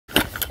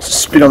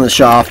spin on the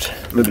shaft,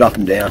 move it up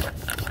and down.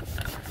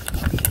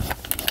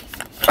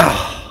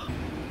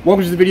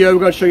 Welcome to the video.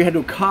 We're going to show you how to do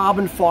a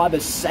carbon fiber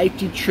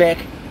safety check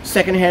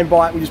second-hand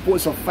bike. We just bought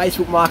this off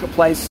Facebook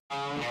Marketplace.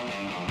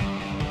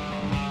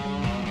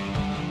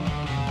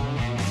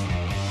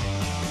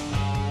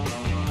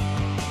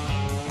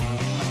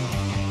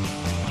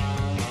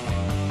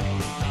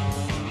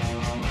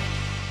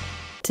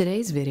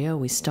 Today's video,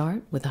 we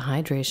start with a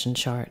hydration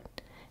chart.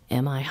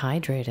 Am I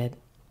hydrated?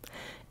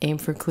 Aim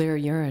for clear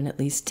urine at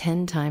least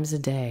 10 times a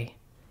day.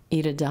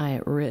 Eat a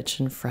diet rich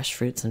in fresh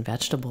fruits and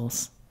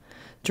vegetables.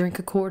 Drink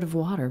a quart of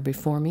water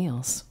before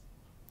meals.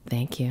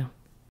 Thank you.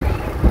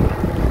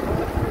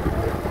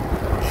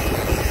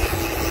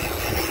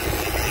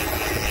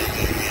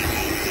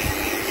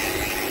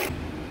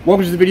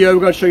 Welcome to the video.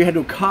 We're going to show you how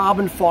to do a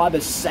carbon fiber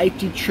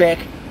safety check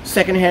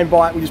second-hand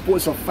bike. We just bought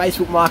this off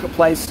Facebook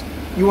Marketplace.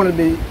 You wanted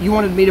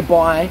me to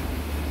buy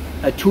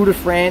a Tour de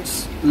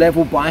France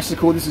level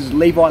bicycle. This is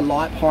Levi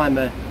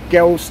Leipheimer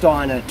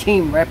Gerolsteiner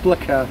Team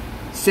Replica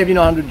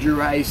 7900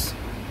 Durace.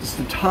 This is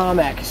the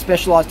tarmac,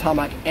 specialized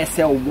tarmac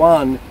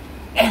SL1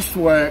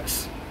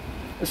 S-Works.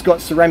 It's got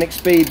ceramic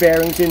speed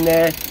bearings in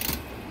there.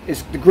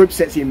 The group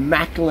set's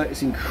immaculate.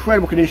 It's in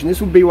incredible condition.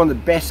 This would be one of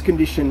the best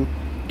condition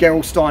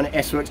Gerolsteiner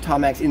S-Works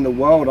tarmacs in the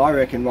world, I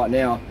reckon, right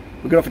now.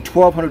 We got it for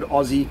 1200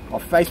 Aussie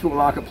off Facebook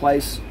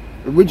Marketplace.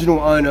 Original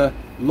owner,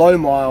 low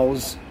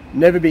miles,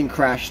 never been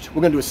crashed.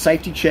 We're going to do a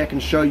safety check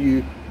and show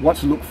you what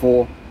to look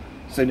for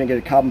so you don't get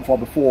a carbon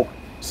fiber fork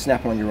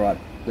snapping on your ride.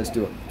 Let's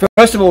do it.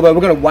 First of all though,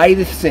 we're going to weigh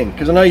this thing,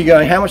 because I know you're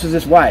going, how much does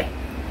this weigh?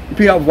 You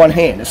pick it up with one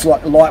hand. It's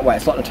like lightweight.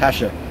 It's like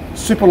Natasha.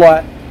 Super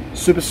light,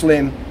 super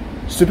slim,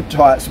 super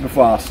tight, super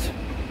fast.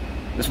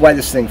 Let's weigh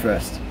this thing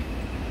first.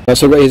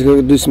 So he's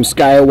going to do some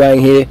scale weighing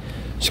here.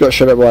 Just got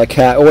shot up by a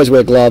cat. Always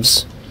wear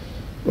gloves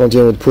when I'm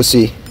dealing with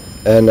pussy.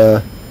 And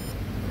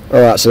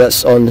alright, so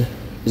that's on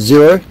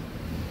 0.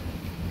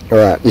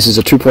 Alright, this is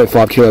a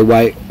 2.5 kilo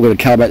weight. We're going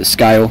to calibrate the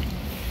scale.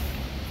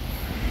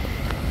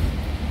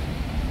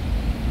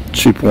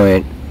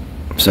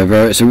 So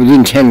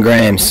within 10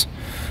 grams.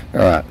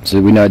 Alright,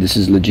 so we know this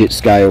is legit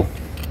scale.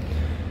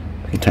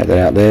 We can take that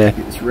out there.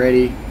 Get this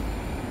ready.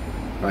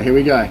 Right, here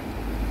we go.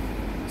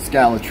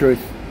 Scale of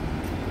truth.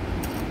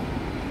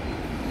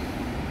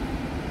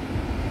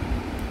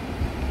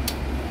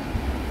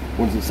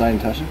 What does it say,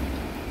 Natasha?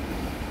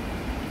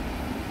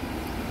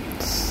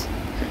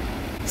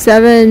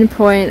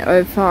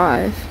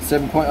 7.05.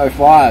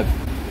 7.05.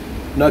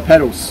 No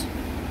pedals.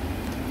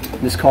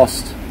 This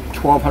cost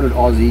 1200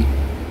 Aussie,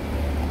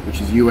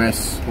 which is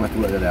US. We'll have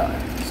to work that out.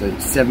 So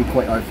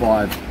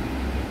 7.05.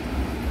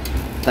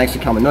 Thanks for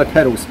coming. No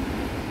pedals.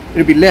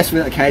 It'll be less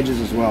without the cages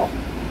as well.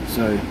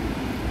 So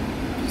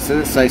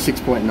let's say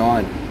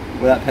 6.9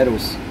 without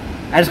pedals.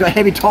 And it's got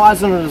heavy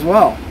tyres on it as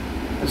well.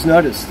 I just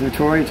noticed the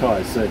Victoria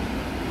tyres. So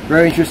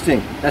very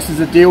interesting. That's just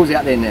the deals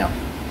out there now.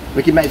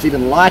 We can make it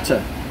even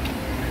lighter.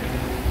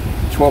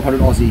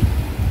 1200 Aussie,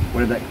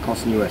 whatever that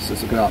costs in US.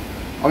 Let's look it up.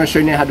 I'm going to show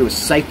you now how to do a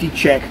safety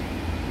check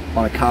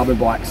on a carbon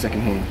bike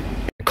secondhand.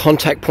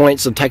 Contact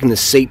points, I've taken the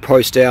seat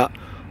post out.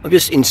 I'm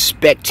just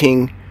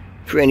inspecting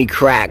for any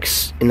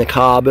cracks in the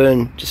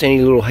carbon, just any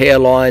little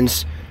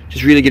hairlines,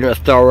 just really getting a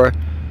thorough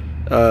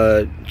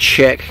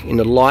check in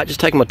the light. Just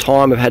taking my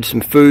time. I've had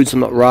some food, so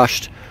I'm not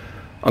rushed.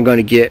 I'm going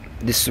to get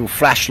this little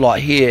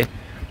flashlight here.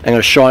 I'm going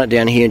to shine it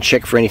down here and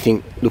check for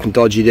anything looking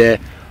dodgy there.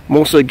 I'm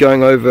also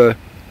going over,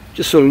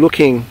 just sort of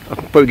looking, I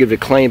can probably give it a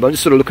clean, but I'm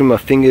just sort of looking at my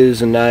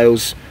fingers and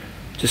nails,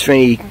 just for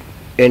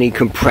any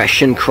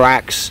compression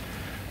cracks,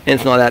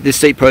 anything like that. This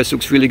seat post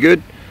looks really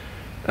good,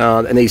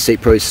 and these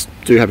seat posts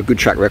do have a good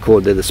track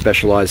record. They're the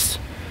specialized,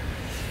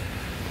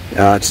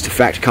 it's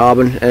Fact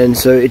carbon, and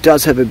so it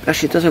does have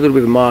actually it does have a little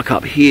bit of a mark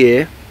up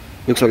here.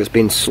 Looks like it's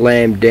been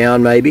slammed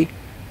down maybe.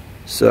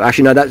 So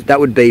actually no, that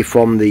would be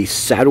from the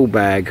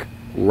saddlebag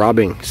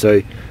rubbing.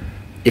 So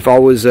if I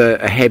was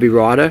a heavy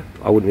rider,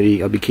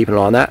 I'd be keeping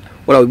an eye on that.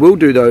 What I will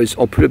do though is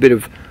I'll put a bit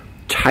of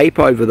tape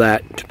over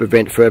that to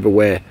prevent further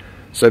wear.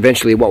 So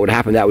eventually what would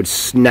happen, that would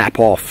snap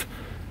off,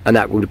 and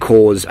that would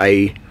cause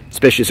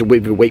especially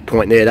with a weak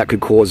point there, that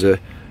could cause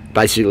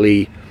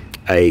basically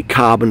a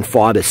carbon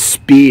fiber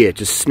spear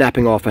just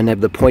snapping off and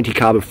have the pointy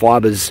carbon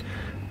fibers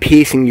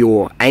piercing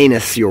your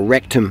anus, your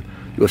rectum,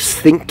 your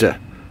sphincter.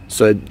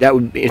 So that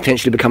would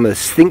potentially become a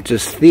sphincter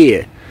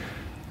spear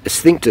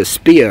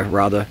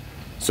rather.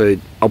 So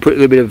I'll put a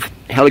little bit of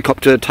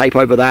helicopter tape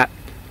over that,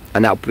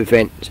 and that will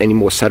prevent any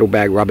more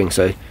saddlebag rubbing.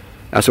 So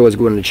that's always a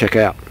good one to check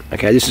out.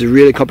 Okay, this is a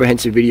really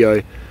comprehensive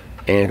video,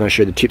 and I'm going to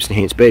show you the tips and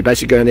hints. But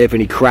basically going there for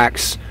any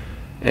cracks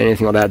and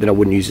anything like that, then I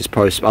wouldn't use this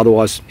post.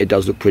 Otherwise, it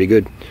does look pretty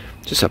good.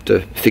 Just have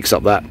to fix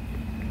up that.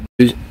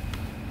 I'm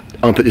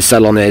going to put this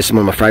saddle on there. It's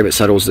one of my favourite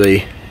saddles,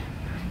 the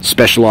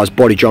Specialized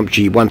Body Jump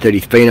G 130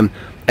 Phenom.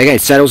 Again,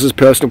 saddles is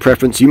personal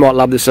preference. You might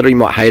love this saddle, you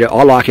might hate it.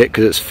 I like it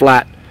because it's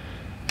flat,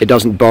 it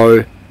doesn't bow,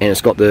 and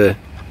it's got the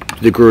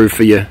groove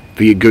for your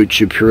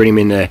gooch, your perineum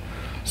in there.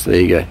 So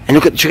there you go.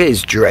 And check out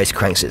these Durace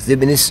cranksets. I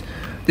mean, this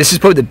is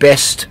probably the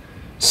best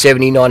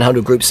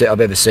 7900 group set I've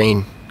ever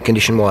seen,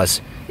 condition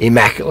wise.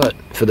 immaculate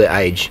for the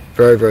age.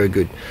 Very, very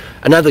good.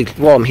 Another,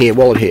 while I'm here,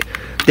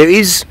 there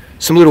is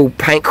some little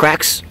paint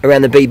cracks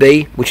around the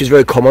BB, which is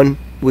very common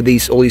with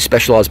all these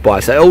specialized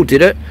bikes. They all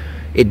did it.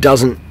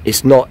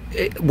 It's not,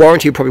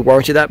 warranty will probably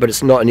warranty that, but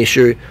it's not an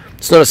issue.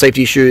 It's not a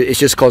safety issue. It's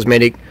just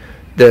cosmetic.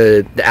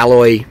 The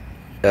alloy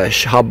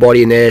hub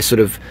body in there, sort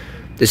of,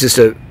 there's just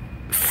a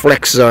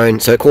flex zone,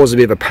 so it causes a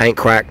bit of a paint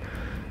crack.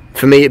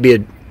 For me,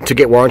 to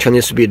get warranty on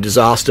this would be a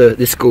disaster.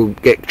 This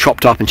could get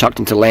chopped up and chucked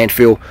into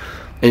landfill.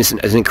 And it's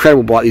an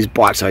incredible bike. These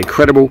bikes are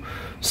incredible.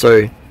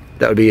 So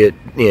that would be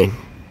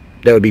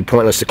that would be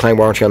pointless to claim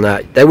warranty on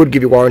that. They would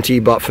give you warranty,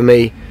 but for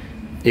me,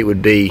 it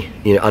would be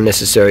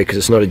unnecessary, because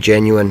it's not a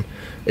genuine.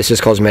 It's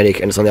just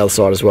cosmetic, and it's on the other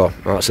side as well.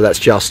 All right, so that's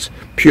just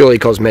purely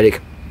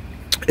cosmetic.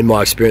 In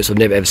my experience, I've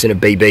never ever seen a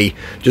BB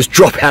just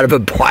drop out of a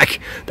bike.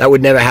 That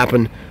would never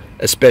happen,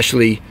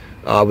 especially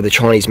with the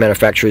Chinese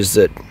manufacturers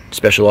that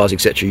Specialized,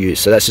 etc.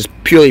 use. So that's just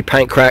purely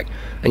paint crack,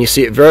 and you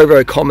see it very,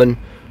 very common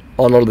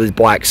on a lot of these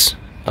bikes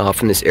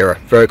from this era.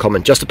 Very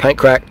common. Just a paint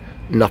crack,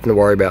 nothing to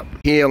worry about.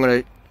 Here I'm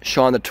going to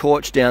shine the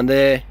torch down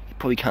there. You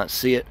probably can't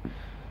see it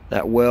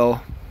that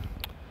well.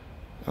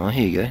 Oh,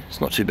 here you go.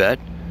 It's not too bad.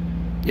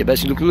 Yeah,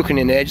 basically looking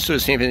in there, just sort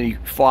of seeing if any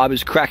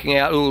fibers cracking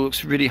out. Oh,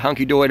 looks really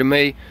hunky-dory to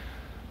me.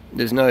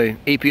 There's no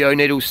EPO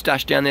needles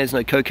stashed down there. There's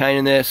no cocaine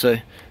in there, so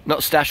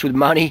not stashed with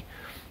money.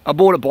 I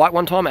bought a bike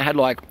one time. It had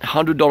like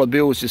 $100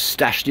 bills just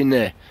stashed in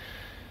there.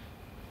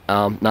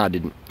 No, I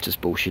didn't. Just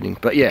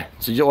bullshitting. But yeah,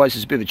 so there's always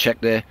just a bit of a check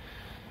there,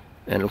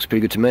 and it looks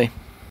pretty good to me.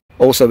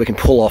 Also, we can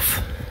pull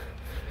off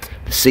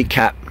the seat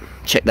cap.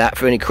 Check that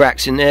for any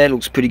cracks in there. It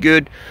looks pretty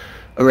good.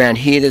 Around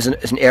here, there's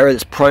an area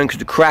that's prone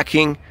to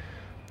cracking.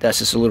 That's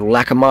just a little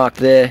lacquer mark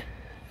there.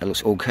 It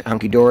looks all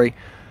hunky-dory.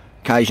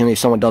 Occasionally, if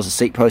someone does the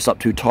seat post up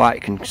too tight,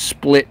 it can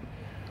split.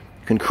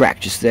 It can crack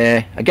just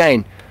there.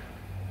 Again,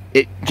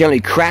 it generally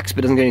cracks,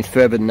 but doesn't get any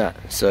further than that.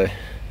 So,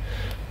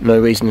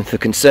 no reason for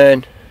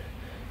concern.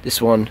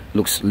 This one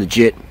looks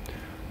legit.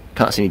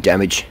 Can't see any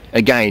damage.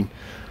 Again,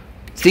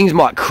 things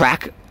might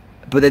crack,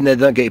 but then they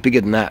don't get bigger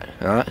than that.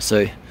 Alright,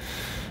 so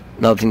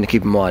another thing to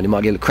keep in mind. You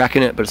might get a crack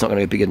in it, but it's not going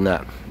to get bigger than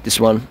that. This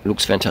one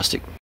looks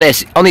fantastic.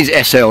 On these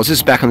SLs, this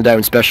is back in the day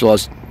when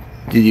Specialized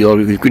did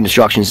good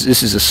instructions.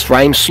 This is a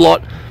frame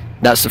slot.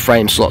 That's the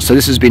frame slot. So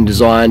this has been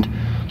designed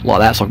like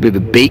that. It's like a bit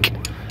of a beak,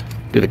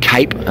 a bit of a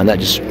cape, and that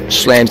just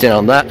slams down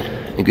on that,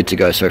 and good to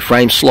go. So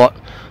frame slot,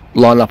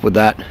 line up with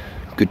that,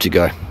 good to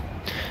go.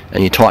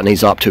 And you tighten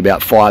these up to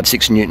about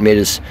 5-6 Newton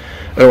meters.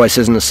 It always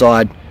says on the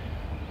side,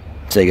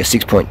 so you go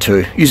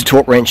 6.2. Use a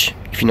torque wrench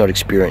if you're not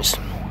experienced.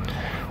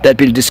 That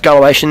bit of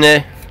discoloration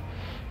there,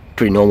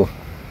 pretty normal.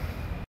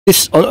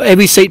 This, on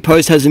every seat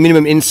post has a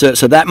minimum insert,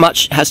 so that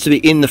much has to be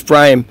in the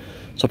frame.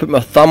 So I put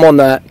my thumb on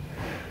that,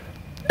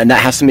 and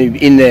that has to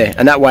be in there,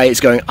 and that way it's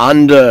going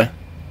under.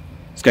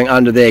 It's going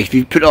under there. If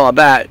you put it like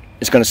that,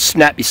 it's going to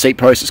snap your seat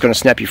post. It's going to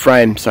snap your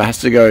frame, so it has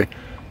to go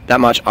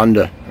that much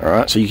under. All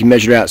right, so you can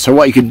measure it out. So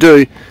what you could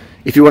do,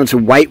 if you wanted to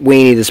weight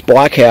weenie this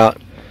bike out,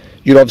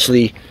 you'd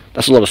obviously,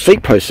 that's a lot of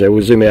seat posts there.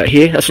 We'll zoom out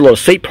here. That's a lot of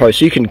seat posts.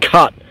 So you can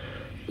cut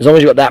as long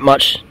as you've got that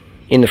much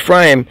in the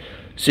frame.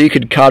 So you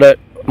could cut it.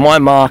 My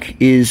mark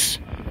is,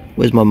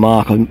 where's my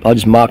mark? I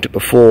just marked it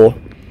before.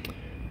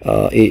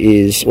 It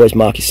is, always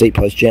mark your seat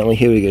post gently.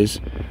 Here it is.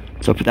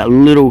 So I put that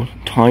little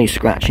tiny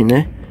scratch in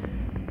there.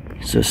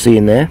 So see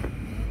in there.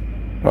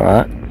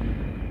 Alright.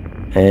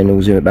 And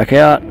we'll zoom it back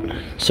out.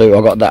 So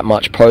I got that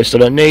much post I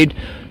don't need.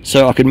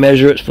 So I can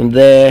measure it from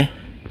there.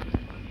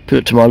 Put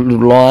it to my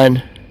little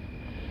line.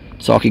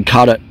 So I can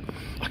cut it.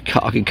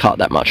 I can cut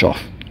that much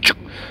off.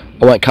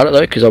 I won't cut it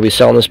though, because I'll be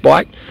selling this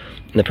bike.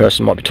 And the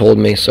person might be taller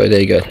than me, so there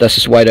you go. That's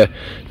just a way to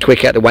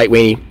tweak out the weight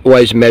weenie.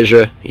 Always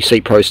measure your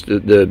seat post.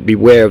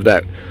 Beware of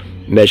that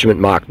measurement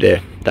mark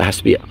there. That has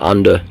to be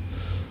under.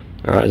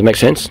 Alright, does it make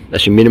sense?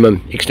 That's your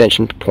minimum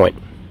extension point.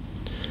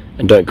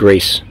 And don't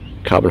grease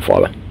carbon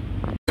fibre.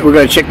 We're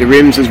going to check the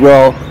rims as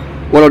well.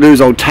 What I'll do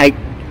is I'll take,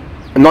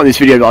 not in this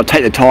video, but I'll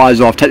take the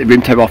tyres off, take the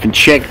rim tape off, and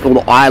check all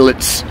the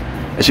eyelets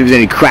and see if there's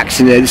any cracks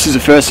in there. This is the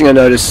first thing I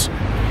notice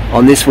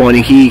on this one.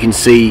 And here you can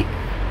see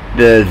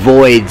the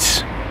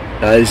voids.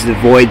 There's the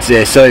voids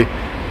there. So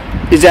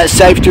is that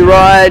safe to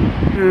ride?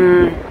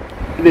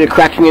 A bit of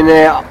cracking in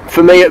there.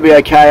 For me it'd be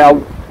okay. I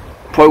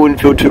probably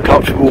wouldn't feel too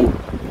comfortable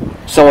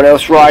someone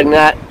else riding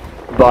that,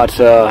 but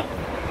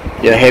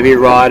yeah, heavier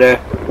rider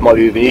might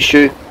be an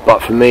issue,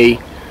 but for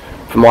me,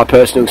 from my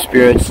personal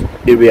experience,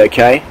 it'll be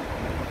okay.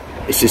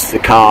 It's just the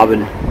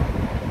carbon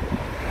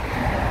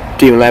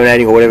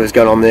delaminating or whatever's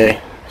going on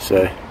there.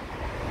 So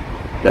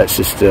that's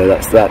just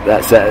that's that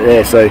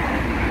there. So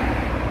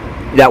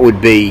that would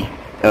be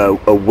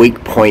a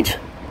weak point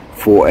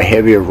for a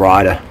heavier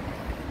rider,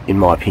 in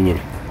my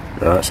opinion.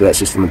 So that's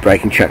just on the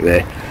braking track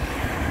there.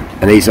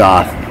 And these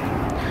are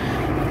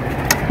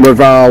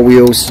Revara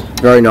wheels,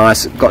 very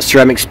nice. Got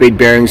ceramic speed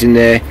bearings in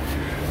there,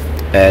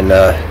 and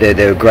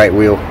they're a great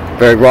wheel.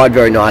 Ride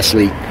very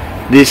nicely.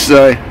 This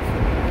though,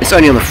 it's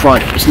only on the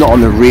front. It's not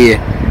on the rear.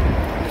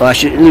 Well,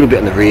 actually, a little bit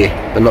on the rear,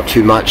 but not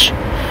too much.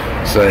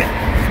 So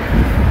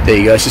there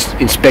you go. It's just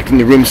inspecting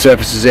the rim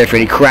surfaces there for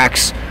any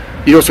cracks.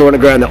 You also want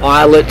to go around the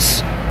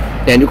eyelets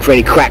and look for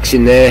any cracks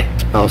in there.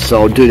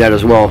 So I'll do that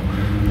as well.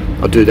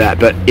 I'll do that,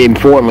 but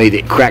importantly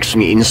the cracks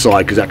from the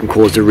inside, because that can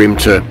cause the rim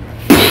to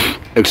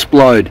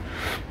explode.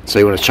 So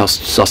you want to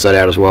suss that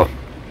out as well.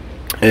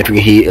 And if we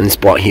can hear in this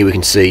spot here, we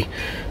can see,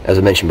 as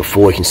I mentioned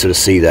before, you can sort of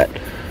see that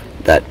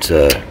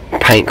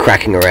paint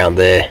cracking around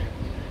there.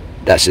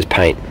 That's just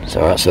paint.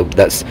 So, alright, so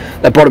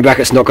that bottom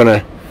bracket's not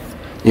gonna,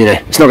 you know,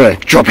 it's not gonna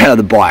drop out of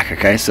the bike.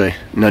 Okay, so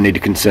no need to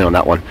concern on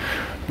that one.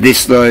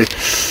 This though,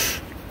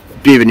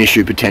 bit of an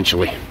issue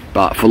potentially,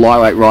 but for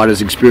lightweight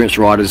riders, experienced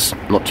riders,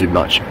 not too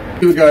much.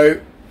 Here we go.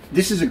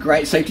 This is a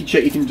great safety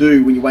check you can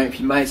do when you're waiting for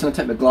your mates. I'm gonna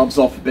take my gloves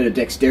off for better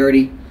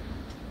dexterity,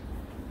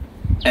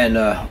 and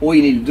all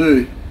you need to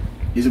do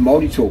is a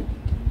multi-tool.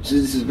 So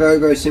this is a very,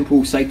 very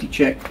simple safety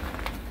check.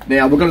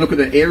 Now we're going to look at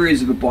the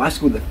areas of a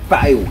bicycle that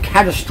fail,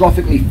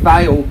 catastrophically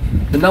fail.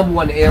 The number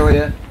one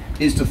area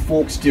is the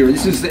fork steerer.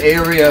 This is the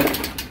area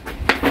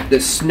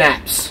that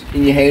snaps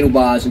in your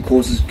handlebars and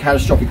causes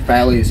catastrophic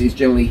failures, is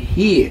generally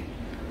here,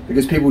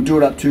 because people do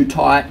it up too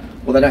tight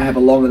or they don't have a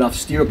long enough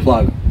steerer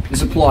plug.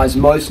 This applies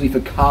mostly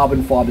for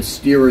carbon fiber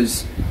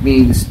steerers,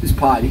 meaning this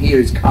part in here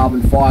is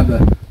carbon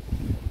fiber.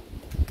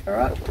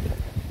 Alright.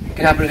 It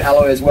can happen in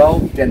alloy as well.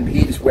 Down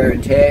here, just wear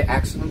and tear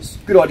accidents.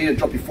 Good idea to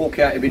drop your fork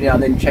out every now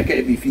and then. Check it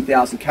every few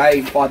thousand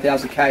K,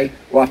 5,000 K,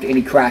 or after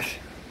any crash,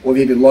 or if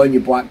you even loan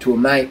your bike to a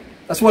mate.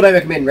 That's why I don't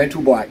recommend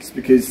rental bikes,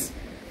 because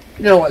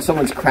you know what,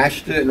 someone's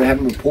crashed it and they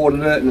haven't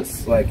reported it, and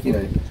it's like, you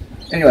know.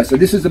 Anyway, so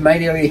this is the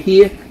main area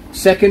here.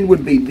 Second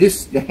would be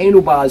this, the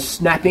handlebars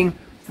snapping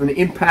from the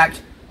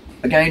impact.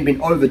 Again, been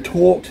over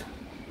torqued,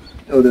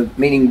 or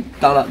meaning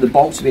the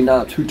bolts have been done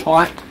up too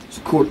tight. It's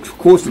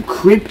caused a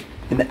crimp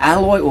in the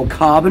alloy or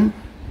carbon,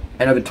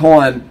 and over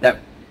time that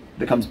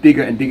becomes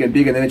bigger and bigger and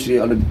bigger, and eventually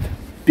on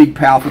a big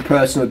powerful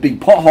person, a big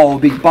pothole, a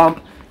big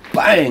bump,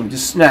 bang,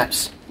 just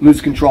snaps,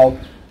 lose control.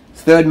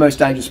 Third most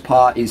dangerous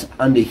part is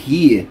under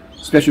here,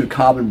 especially with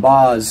carbon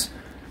bars.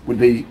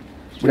 We'd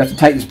have to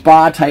take this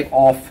bar tape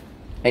off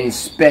and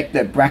inspect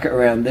that bracket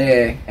around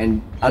there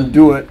and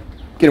undo it,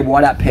 get a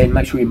whiteout pen,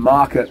 make sure you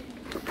mark it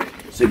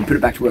so you can put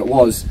it back to where it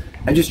was,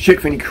 and just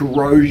check for any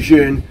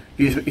corrosion.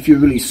 If you're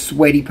a really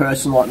sweaty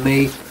person like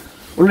me,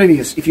 or maybe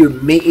if you're a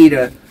meat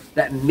eater,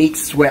 that meat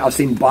sweat, I've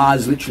seen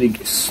bars literally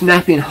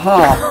snap in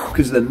half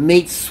because of the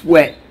meat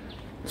sweat,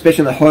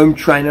 especially on the home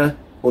trainer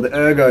or the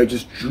ergo,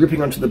 just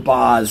dripping onto the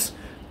bars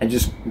and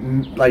just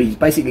like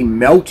basically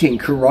melting,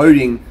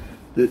 corroding,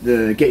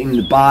 getting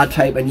the bar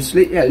tape, and just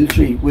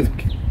literally with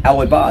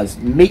alloy bars,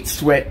 meat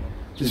sweat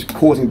just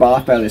causing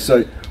bar failure.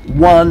 So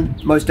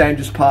 1 most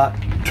dangerous part,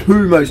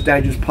 2 most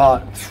dangerous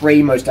part,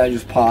 3 most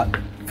dangerous part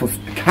for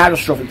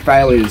catastrophic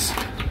failures.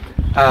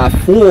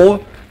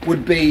 4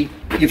 would be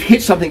you've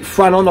hit something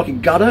front on like a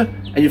gutter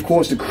and you've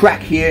caused a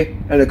crack here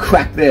and a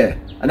crack there,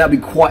 and that'll be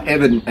quite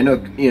evident, and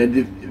you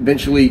know,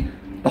 eventually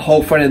the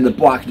whole front end of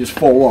the bike can just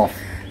fall off.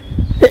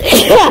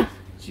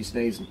 She's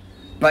sneezing.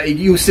 But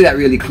you'll see that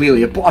really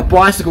clearly. A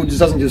bicycle just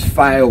doesn't just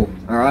fail,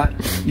 alright?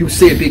 You'll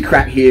see a big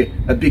crack here,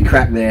 a big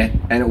crack there,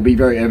 and it will be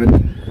very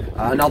evident.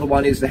 Another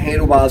one is the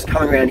handlebars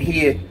coming around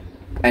here,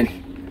 and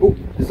oh,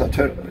 it's not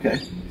turn.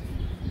 Okay,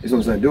 this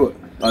one's don't do it.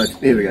 Oh,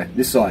 here we go.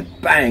 This side,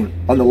 bang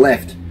on the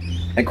left,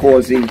 and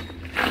causing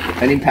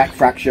an impact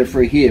fracture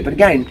through here. But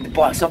again, the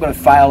bike's not going to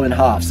fail in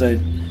half, so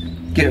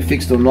get it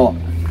fixed or not.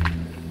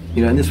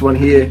 You know, and this one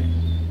here,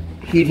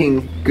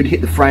 could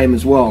hit the frame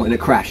as well in a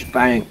crash,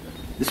 bang.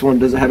 This one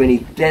doesn't have any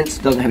dents,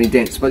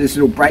 but this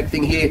little brake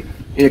thing here,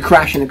 in a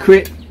crash and a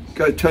crit,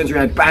 turns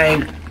around,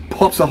 bang,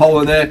 pops a hole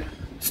in there.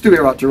 Still be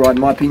right to ride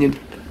in my opinion.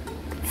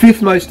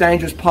 5th most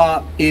dangerous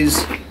part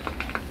is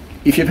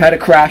if you've had a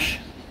crash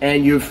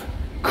and you've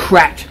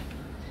cracked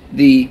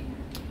the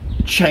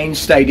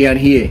chainstay down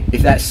here.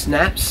 If that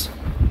snaps,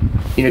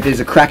 you know, if there's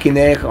a crack in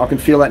there, I can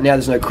feel that now.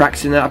 There's no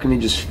cracks in there. I can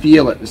just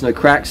feel it. There's no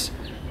cracks.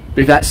 But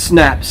if that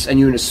snaps and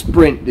you're in a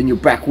sprint, then your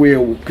back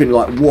wheel can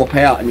like warp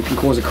out and it can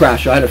cause a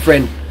crash. I had a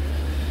friend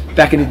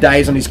back in the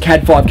days on his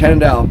CAD 5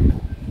 Cannondale.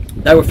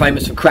 They were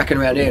famous for cracking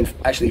around there and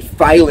actually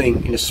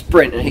failing in a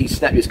sprint, and he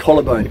snapped his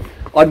collarbone.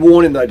 I'd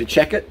warn him though to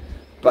check it,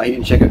 but he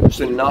didn't check it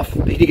soon enough.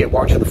 He did get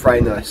warranted for the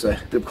frame though, so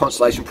the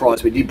consolation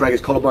prize, but he did break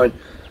his collarbone.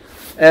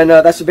 And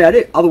that's about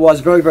it. Otherwise,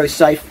 very, very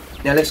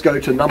safe. Now let's go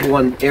to the number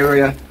one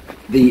area,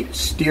 the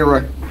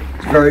steerer.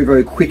 It's a very,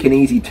 very quick and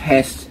easy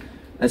test.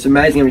 And it's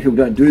amazing how many people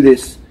don't do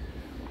this.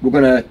 We're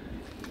gonna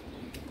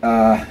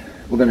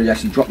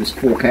actually drop this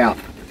fork out.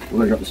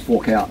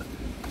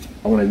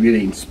 I want to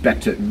really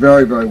inspect it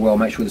very, very well.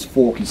 Make sure this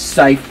fork is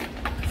safe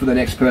for the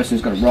next person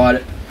who's going to ride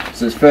it.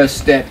 So the first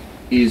step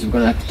is we're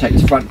going to have to take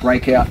this front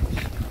brake out.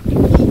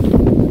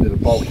 There's a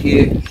bolt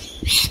here.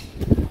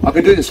 I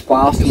could do this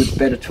faster with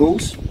better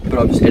tools, but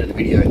I'll just edit the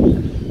video. I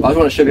just want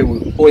to show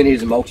people all you need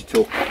is a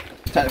multi-tool.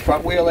 Take the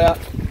front wheel out.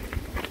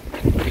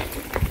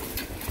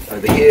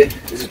 Over here,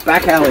 this is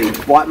back alley,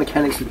 bike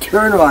mechanics with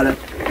durianrider.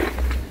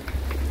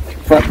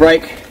 Front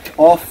brake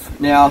off.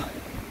 Now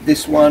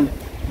this one,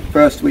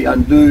 first we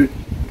undo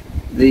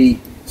the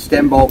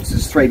stem bolts.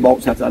 There's 3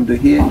 bolts you have to undo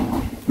here.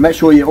 Make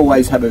sure you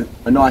always have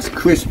a nice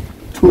crisp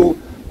tool.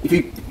 If you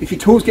if your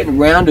tool's getting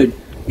rounded,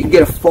 you can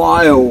get a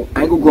file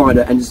angle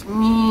grinder and just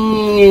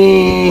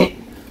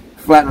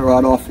flatten it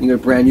right off, and you get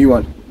a brand new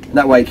one. And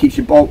that way it keeps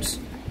your bolts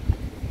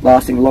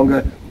lasting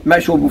longer.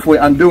 Make sure before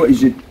you undo it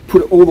is you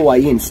put it all the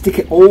way in, stick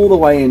it all the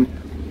way in,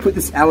 put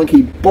this Allen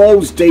key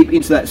balls deep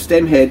into that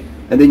stem head,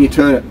 and then you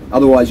turn it.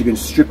 Otherwise you can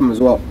strip them as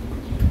well.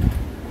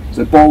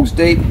 So balls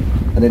deep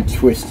and then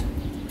twist.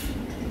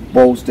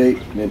 Balls deep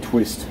and then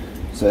twist.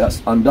 So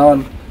that's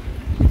undone.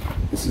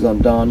 This is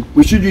undone.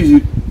 We should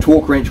use a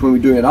torque wrench when we're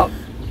doing it up,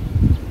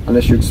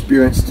 unless you're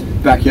experienced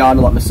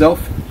backyarder like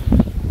myself.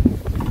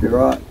 Be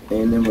right,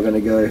 and then we're going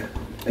to go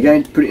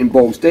again, put it in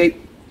balls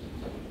deep,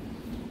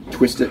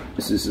 twist it.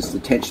 This is just the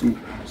tension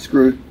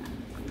screw.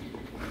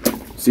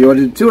 See what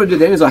I did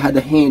then is I had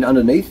the hand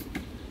underneath,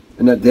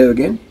 and there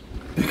again,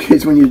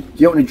 because when you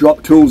don't want to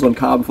drop tools on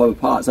carbon fibre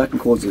parts, that can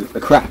cause a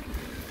crack.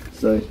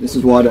 So this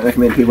is why I don't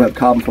recommend people have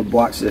carbon fibre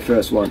bikes as their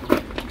first one.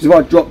 Because if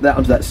I dropped that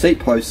onto that seat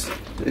post,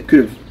 it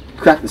could have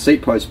cracked the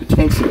seat post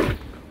potentially,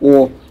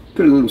 or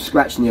put a little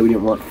scratch in there we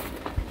didn't want.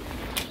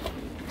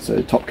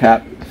 So top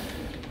cap.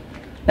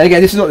 And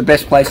again, this is not the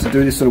best place to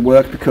do this sort of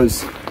work,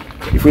 because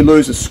if we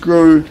lose a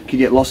screw, it could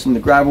get lost in the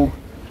gravel.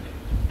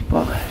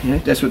 But you know,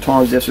 desperate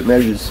times, desperate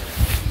measures.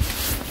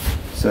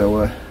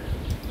 So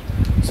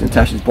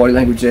Natasha's body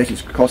language there,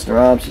 she's crossing her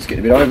arms, she's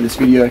getting a bit over this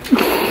video.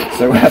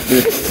 So we'll have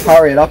to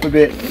hurry it up a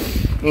bit,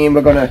 and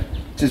we're gonna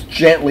just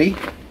gently,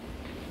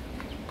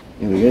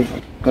 here we go,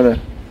 gonna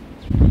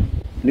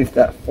lift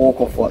that fork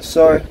off like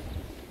so.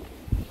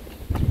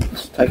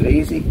 Just take it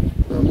easy.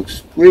 It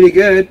looks really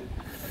good.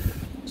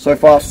 So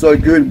far so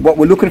good. What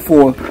we're looking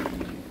for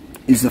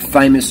is the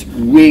famous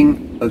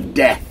ring of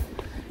death,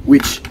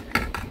 which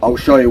I'll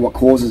show you what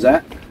causes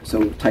that. So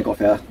we'll take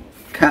off our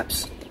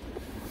caps,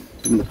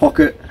 put them in the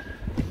pocket.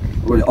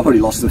 I've already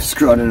lost the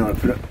screw, I don't know where to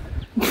put it.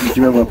 Do you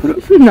remember where I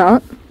put it?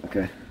 Nut.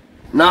 Okay.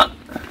 Nut.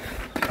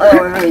 I don't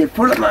know where you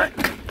put it, mate.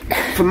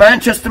 From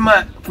Manchester,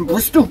 mate. From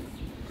Bristol.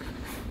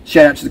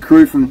 Shout out to the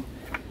crew from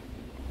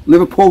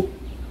Liverpool.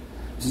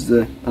 This is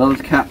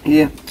another cap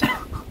here.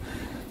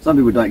 Some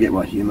people don't get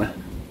my humour,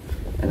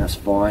 and that's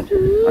fine. I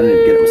didn't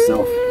even get it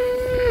myself.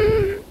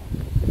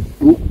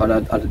 Ooh,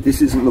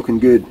 this isn't looking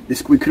good.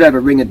 We could have a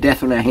ring of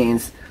death on our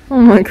hands.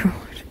 Oh my god.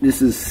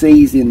 This is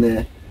seized in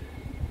there.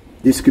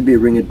 This could be a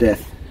ring of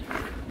death.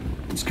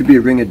 This could be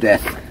a ring of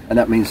death, and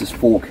that means this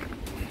fork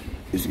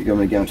is going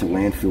to go into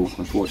landfill,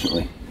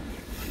 unfortunately.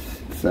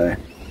 So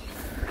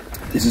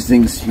this is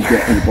things you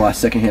get when you buy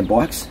second-hand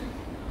bikes.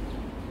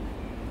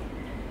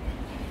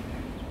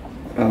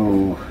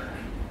 Oh,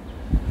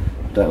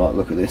 don't like the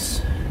look of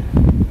this.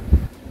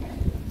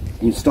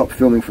 You can stop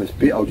filming for a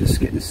bit, I'll just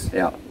get this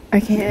out.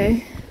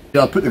 Okay.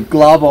 I put the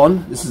glove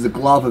on. This is the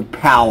glove of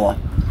power.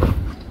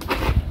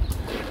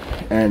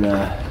 And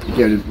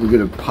we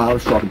got a palm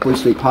strike, a blue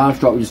streak palm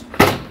strike. We just,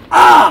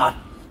 oh,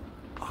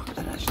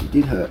 that actually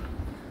did hurt.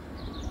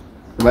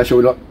 Make sure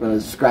we're not going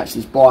to scratch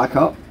this bike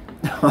up.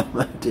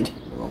 I did it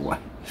the wrong way.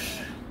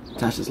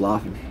 Tasha's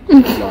laughing.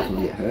 She's laughing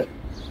to get hurt.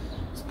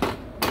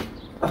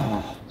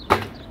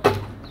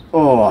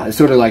 Oh, it's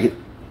sort of like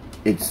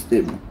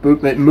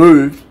it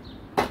moved.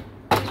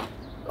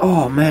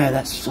 Oh man,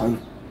 that's so.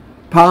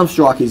 Palm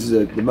strike is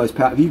the most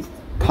powerful. If you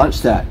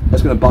punch that,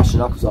 that's going to bust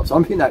your knuckles up. So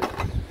I'm hitting that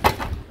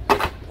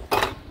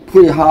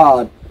pretty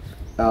hard.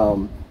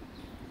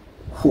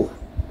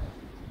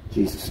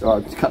 Jesus.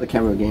 Alright, let's cut the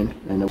camera again.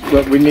 And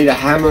we need a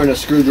hammer and a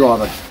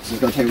screwdriver. This is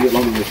going to take a bit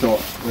longer than we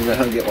thought. We're going to go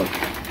home and get one.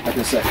 Back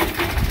in a sec.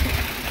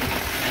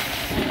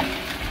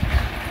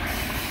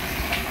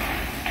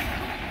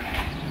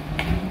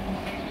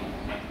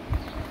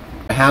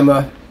 A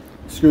hammer,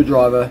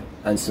 screwdriver,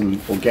 and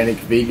some organic,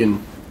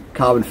 vegan,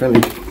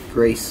 carbon-friendly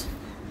grease.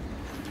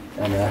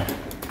 And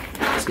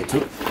let's get to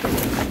it.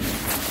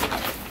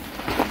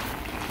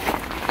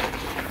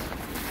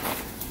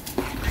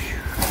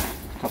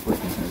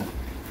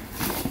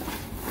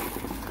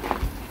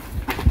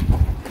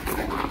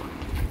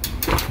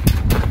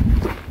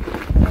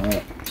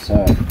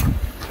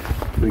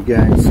 We're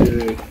going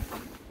to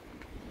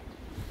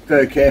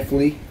very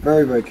carefully,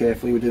 very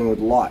carefully, we're dealing with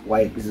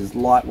lightweight. This is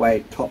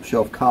lightweight top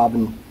shelf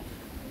carbon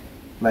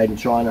made in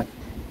China,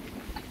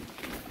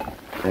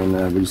 and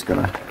we're just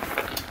gonna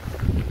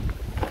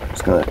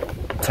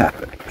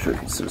tap it. I'm sure you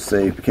can sort of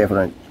see. Be careful,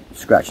 don't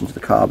scratch into the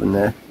carbon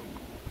there.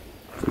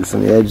 So just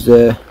on the edge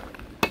there.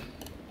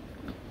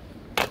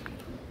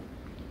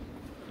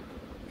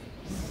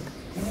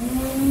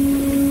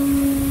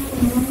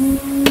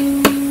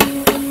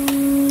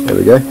 There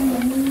we go.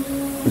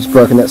 Just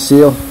broken that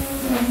seal,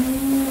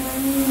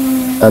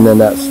 and then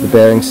that's the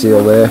bearing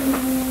seal there.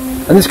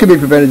 And this could be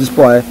prevented just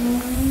by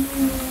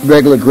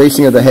regular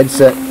greasing of the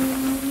headset.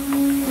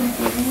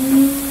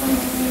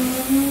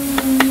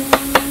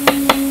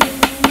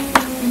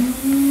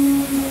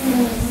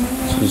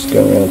 So just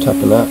going around and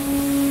tapping that.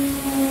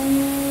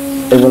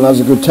 Everyone loves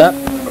a good tap.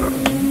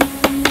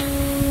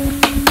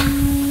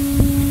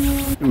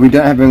 We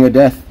don't have ring of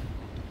death.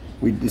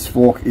 This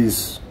fork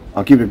is.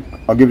 I'll give it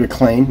a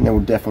clean, and then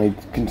we'll definitely.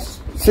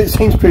 It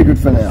seems pretty good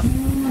for now.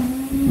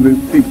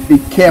 be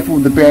careful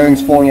with the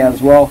bearings falling out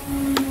as well.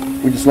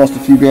 We just lost a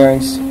few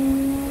bearings,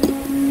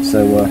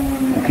 so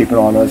we'll keep an eye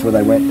on those where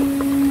they went.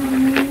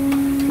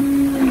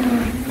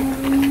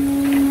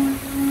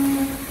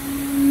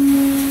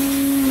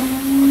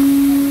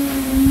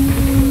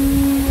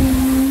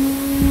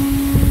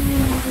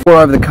 All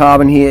over the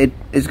carbon here,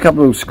 there's a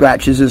couple of little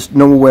scratches, just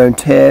normal wear and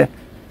tear.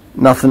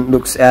 Nothing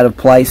looks out of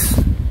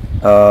place.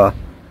 I'll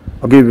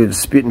give it a bit of a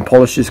spit and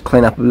polish, just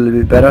clean up a little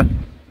bit better.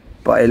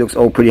 But it looks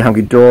all pretty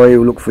hunky-dory.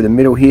 We'll look through the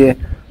middle here.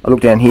 I'll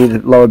look down here, the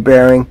lower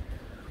bearing.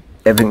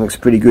 Everything looks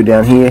pretty good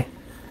down here.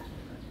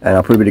 And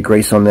I'll put a bit of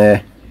grease on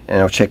there. And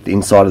I'll check the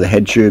inside of the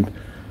head tube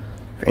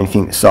for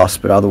anything sus.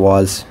 But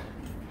otherwise,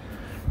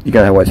 you're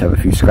going to always have a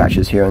few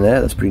scratches here and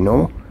there. That's pretty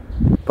normal.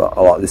 But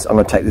I like this. I'm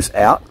going to take this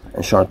out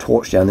and shine a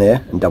torch down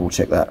there and double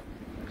check that.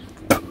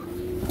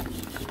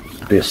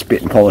 A bit of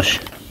spit and polish.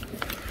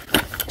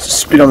 Just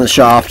spit on the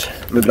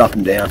shaft, move it up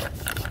and down.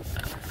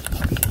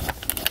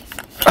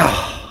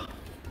 Oh,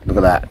 look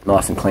at that,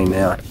 nice and clean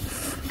now.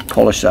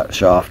 Polish that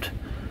shaft,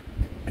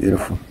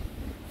 beautiful.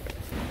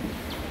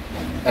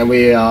 And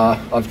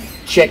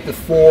I've checked the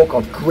fork,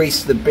 I've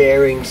greased the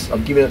bearings,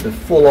 I've given it the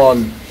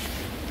full-on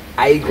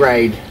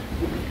A-grade,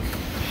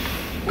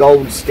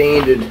 gold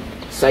standard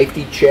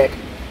safety check,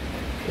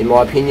 in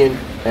my opinion.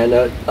 And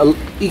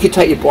you could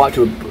take your bike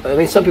to I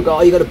mean, some people go,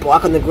 oh, you got a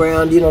bike on the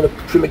ground, you're not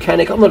a true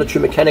mechanic. I'm not a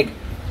true mechanic,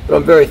 but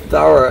I'm very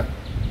thorough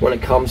when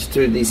it comes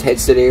to these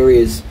headset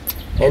areas.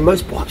 And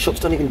most bike shops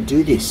don't even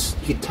do this.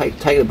 You could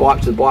take the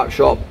bike to the bike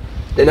shop,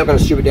 they're not going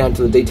to strip it down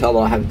to the detail that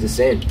I have to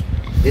send.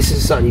 This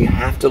is something you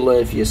have to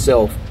learn for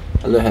yourself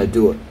and learn how to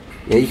do it.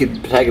 You know, you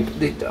could I could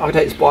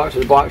take this bike to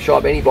the bike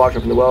shop, any bike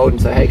shop in the world,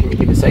 and say, hey, can you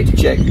give a safety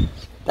check?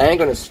 They ain't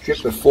going to strip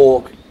the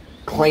fork,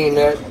 clean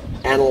it,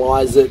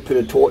 analyze it, put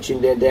a torch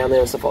in down there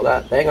and stuff like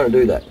that. They ain't going to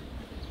do that.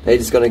 They're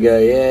just going to go,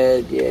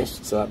 yeah,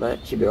 it's alright, mate,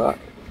 should be alright.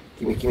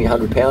 Give me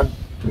 £100,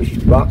 give me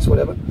 $50,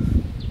 whatever.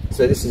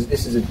 So this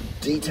is a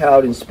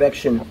detailed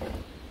inspection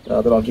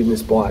that I've given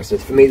this bike. So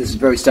for me, this is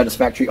very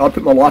satisfactory. I'd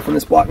put my life on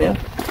this bike now.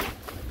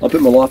 I'll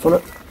put my life on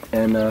it,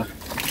 and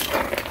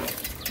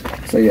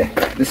so yeah,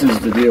 this is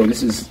the deal.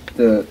 This is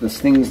the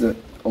things that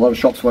a lot of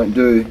shops won't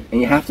do,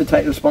 and you have to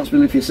take the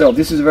responsibility for yourself.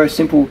 This is a very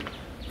simple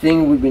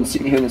thing. We've been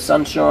sitting here in the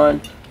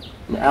sunshine,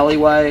 in the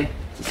alleyway,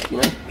 just, you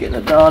know, getting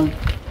it done,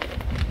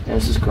 and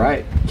it's just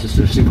great. It's just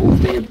a simple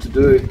thing to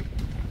do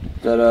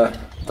that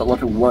a lot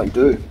of people won't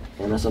do,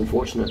 and that's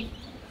unfortunate.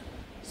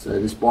 So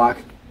this bike,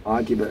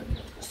 I give it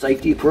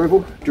safety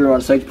approval,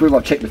 durianrider safety approval.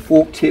 I've checked the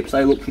fork tips,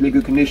 they look really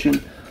good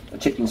condition. I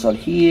checked inside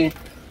here,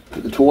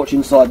 put the torch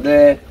inside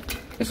there.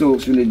 It all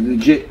looks really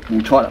legit.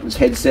 We'll tighten up this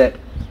headset,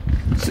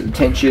 set the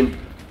tension,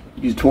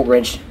 use a torque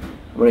wrench.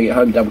 When I get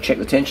home, double check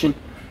the tension.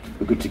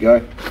 We're good to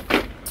go.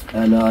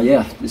 And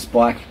yeah, this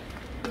bike,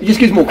 it just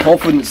gives more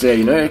confidence there,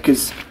 you know,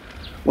 because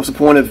what's the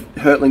point of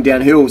hurtling down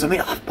hills? I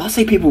mean, I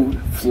see people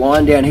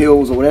flying down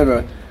hills or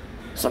whatever,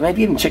 so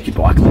maybe even check your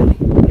bike lately.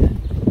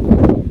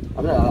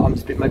 I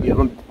don't know, maybe I'm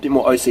a bit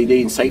more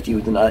OCD and safety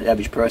with an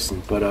average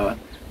person, but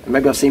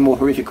maybe I've seen more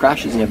horrific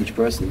crashes than the average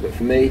person. But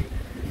for me,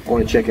 I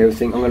want to check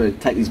everything. I'm going to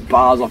take these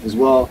bars off as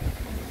well,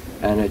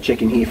 and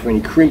check in here for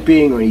any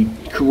crimping or any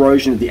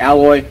corrosion of the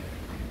alloy,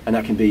 and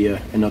that can be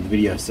another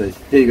video. So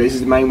there you go, this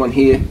is the main one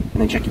here, and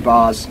then check your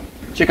bars,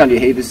 check under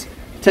your heavers.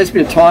 It takes a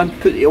bit of time,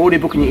 put the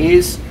audiobook in your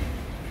ears,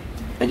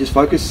 and just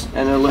focus,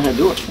 and learn how to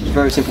do it. It's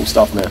very simple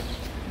stuff, man.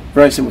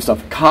 Very simple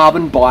stuff.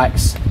 Carbon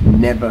bikes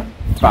never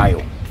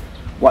fail.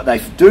 What they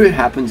do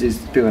happens is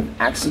people have an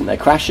accident, they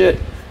crash it,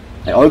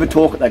 they over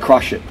torque it, they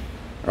crush it.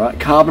 Right?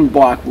 Carbon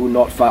bike will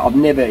not fail. I've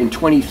never, in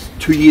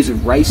 22 years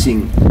of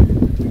racing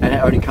and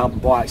owning carbon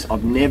bikes,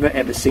 I've never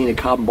ever seen a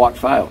carbon bike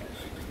fail.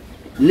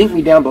 Link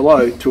me down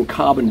below to a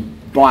carbon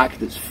bike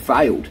that's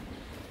failed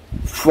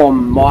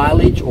from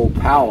mileage or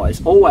power.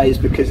 It's always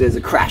because there's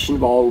a crash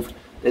involved,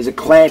 there's a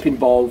clamp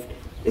involved,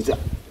 there's a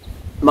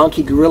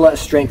monkey gorilla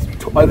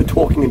strength over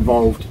torquing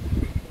involved.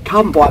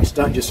 Carbon bikes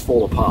don't just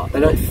fall apart, they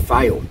don't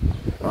fail.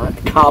 Right?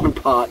 The carbon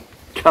part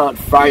can't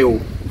fail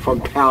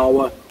from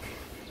power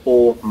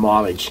or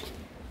mileage.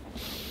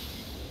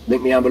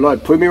 Link me down below.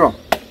 Prove me wrong.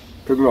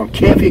 Prove me wrong.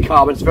 Care for your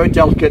carbon. It's very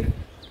delicate.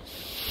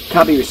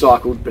 Can't be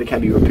recycled, but it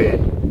can be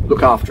repaired.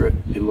 Look after it.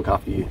 It'll look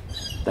after you.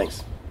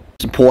 Thanks.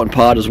 The important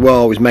part as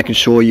well is making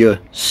sure your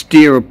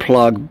steerer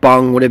plug,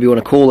 bung, whatever you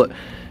want to call it,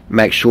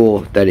 make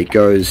sure that it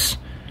goes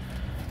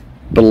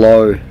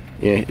below,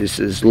 it's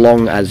as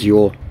long as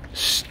your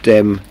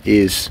stem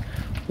is,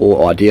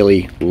 or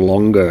ideally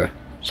longer.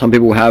 Some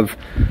people have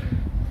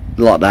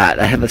like that,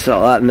 they have it like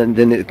that, and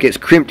then it gets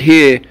crimped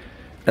here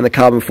and the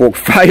carbon fork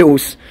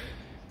fails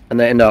and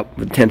they end up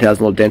with a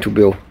 $10,000 dental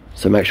bill.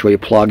 So make sure your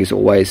plug is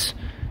always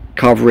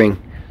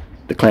covering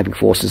the clamping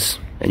forces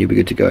and you'll be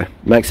good to go.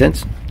 Make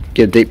sense?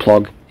 Get a deep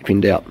plug if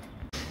in doubt.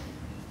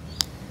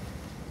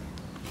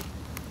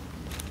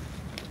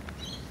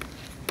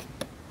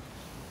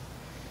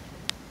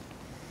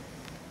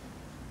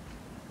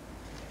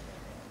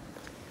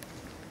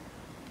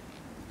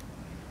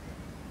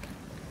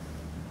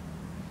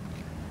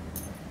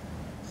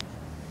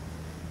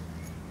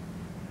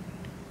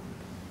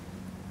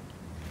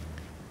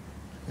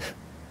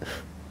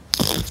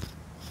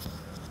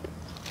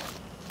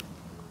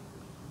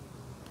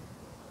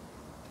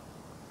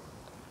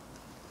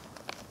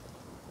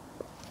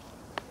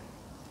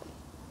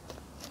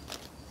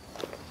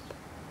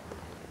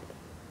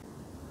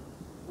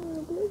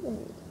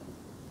 Ooh.